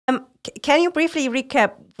Can you briefly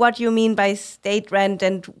recap what you mean by state rent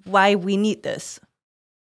and why we need this?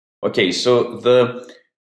 Okay, so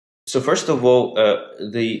first of all,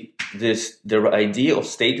 the idea of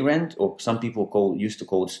state rent, or some people used to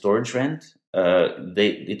call it storage rent,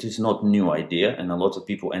 it is not new idea, and a lot of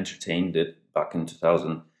people entertained it back in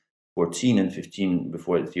 2014 and 15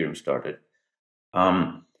 before Ethereum started.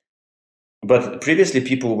 But previously,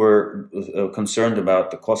 people were concerned about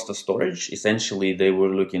the cost of storage. Essentially, they were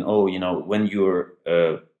looking, when you're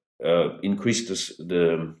increase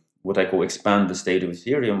the what I call expand the state of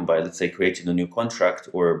Ethereum by, let's say, creating a new contract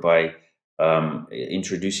or by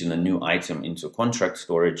introducing a new item into contract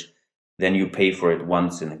storage, then you pay for it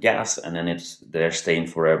once in the gas, and then they're staying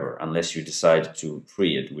forever unless you decide to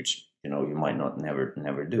free it, which you might not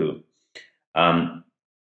never do.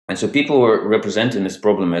 And so people were representing this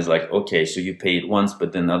problem as like, okay, so you pay it once,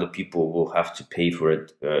 but then other people will have to pay for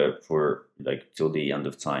it for like till the end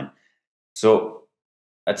of time. So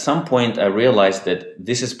at some point, I realized that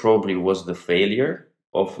this is probably was the failure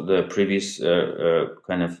of the previous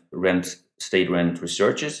kind of state rent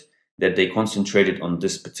researchers, that they concentrated on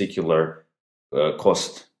this particular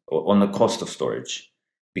cost, on the cost of storage.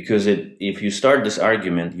 Because if you start this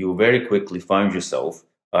argument, you very quickly find yourself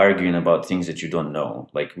arguing about things that you don't know.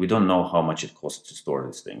 Like, we don't know how much it costs to store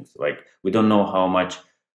these things. Like, we don't know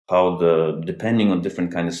depending on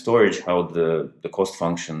different kind of storage, how the cost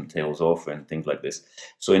function tails off and things like this.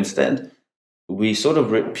 So instead, we sort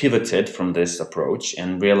of pivoted from this approach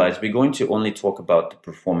and realized we're going to only talk about the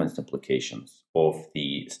performance implications of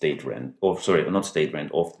the state rent, of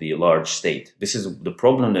the large state. This is the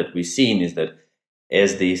problem that we've seen, is that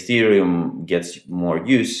as the Ethereum gets more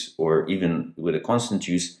use, or even with a constant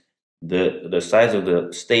use, the size of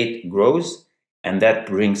the state grows, and that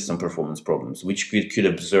brings some performance problems, which we could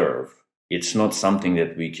observe. It's not something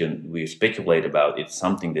that we speculate about. It's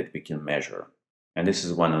something that we can measure. And this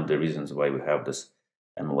is one of the reasons why we have this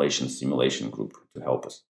emulation simulation group to help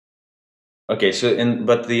us. Okay,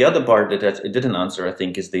 but the other part that it didn't answer, I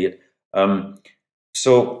think, is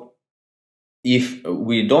so if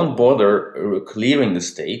we don't bother clearing the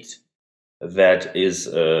state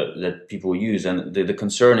that people use, and the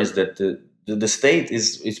concern is that the state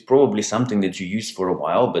is probably something that you use for a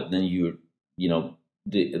while, but then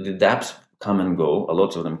the dApps come and go. A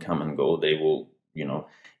lot of them come and go. They will,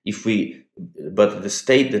 but the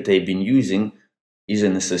state that they've been using is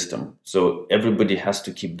in the system, so everybody has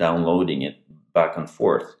to keep downloading it back and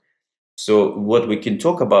forth. So what we can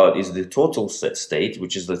talk about is the total state,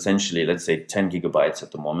 which is essentially, let's say, 10 gigabytes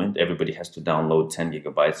at the moment. Everybody has to download 10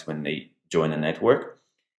 gigabytes when they join a network.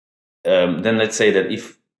 Then let's say that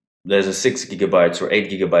if there's a 6 gigabytes or 8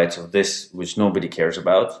 gigabytes of this, which nobody cares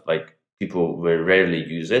about, like people will rarely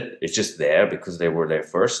use it. It's just there because they were there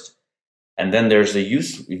first. And then there's a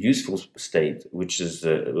useful state, which is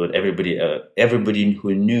what everybody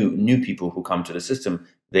who new people who come to the system,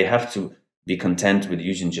 they have to be content with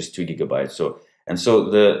using just 2 gigabytes. So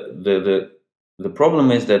the problem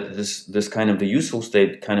is that this kind of the useful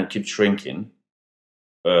state kind of keeps shrinking.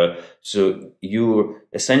 So you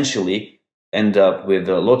essentially end up with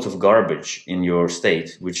lots of garbage in your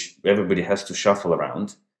state, which everybody has to shuffle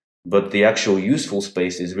around. But the actual useful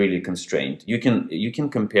space is really constrained. You can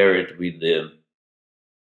compare it with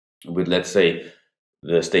let's say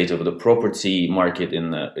the state of the property market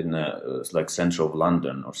in the like center of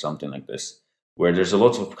London or something like this, where there's a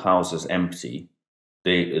lot of houses empty.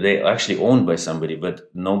 They actually owned by somebody,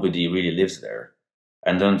 but nobody really lives there.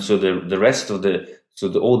 And then so the rest of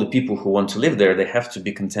all the people who want to live there, they have to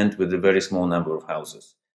be content with a very small number of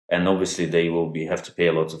houses. And obviously they will have to pay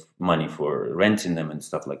a lot of money for renting them and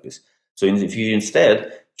stuff like this. So if you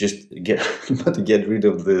instead just not get rid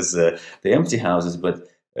of the empty houses, but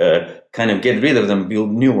kind of get rid of them,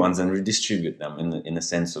 build new ones, and redistribute them in the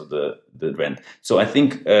sense of the rent. So I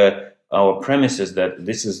think our premise is that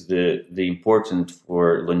this is the important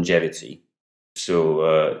for longevity. So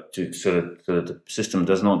that the system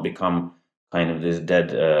does not become kind of this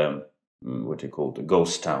dead what you call the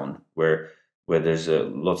ghost town where there's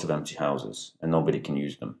lots of empty houses and nobody can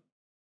use them.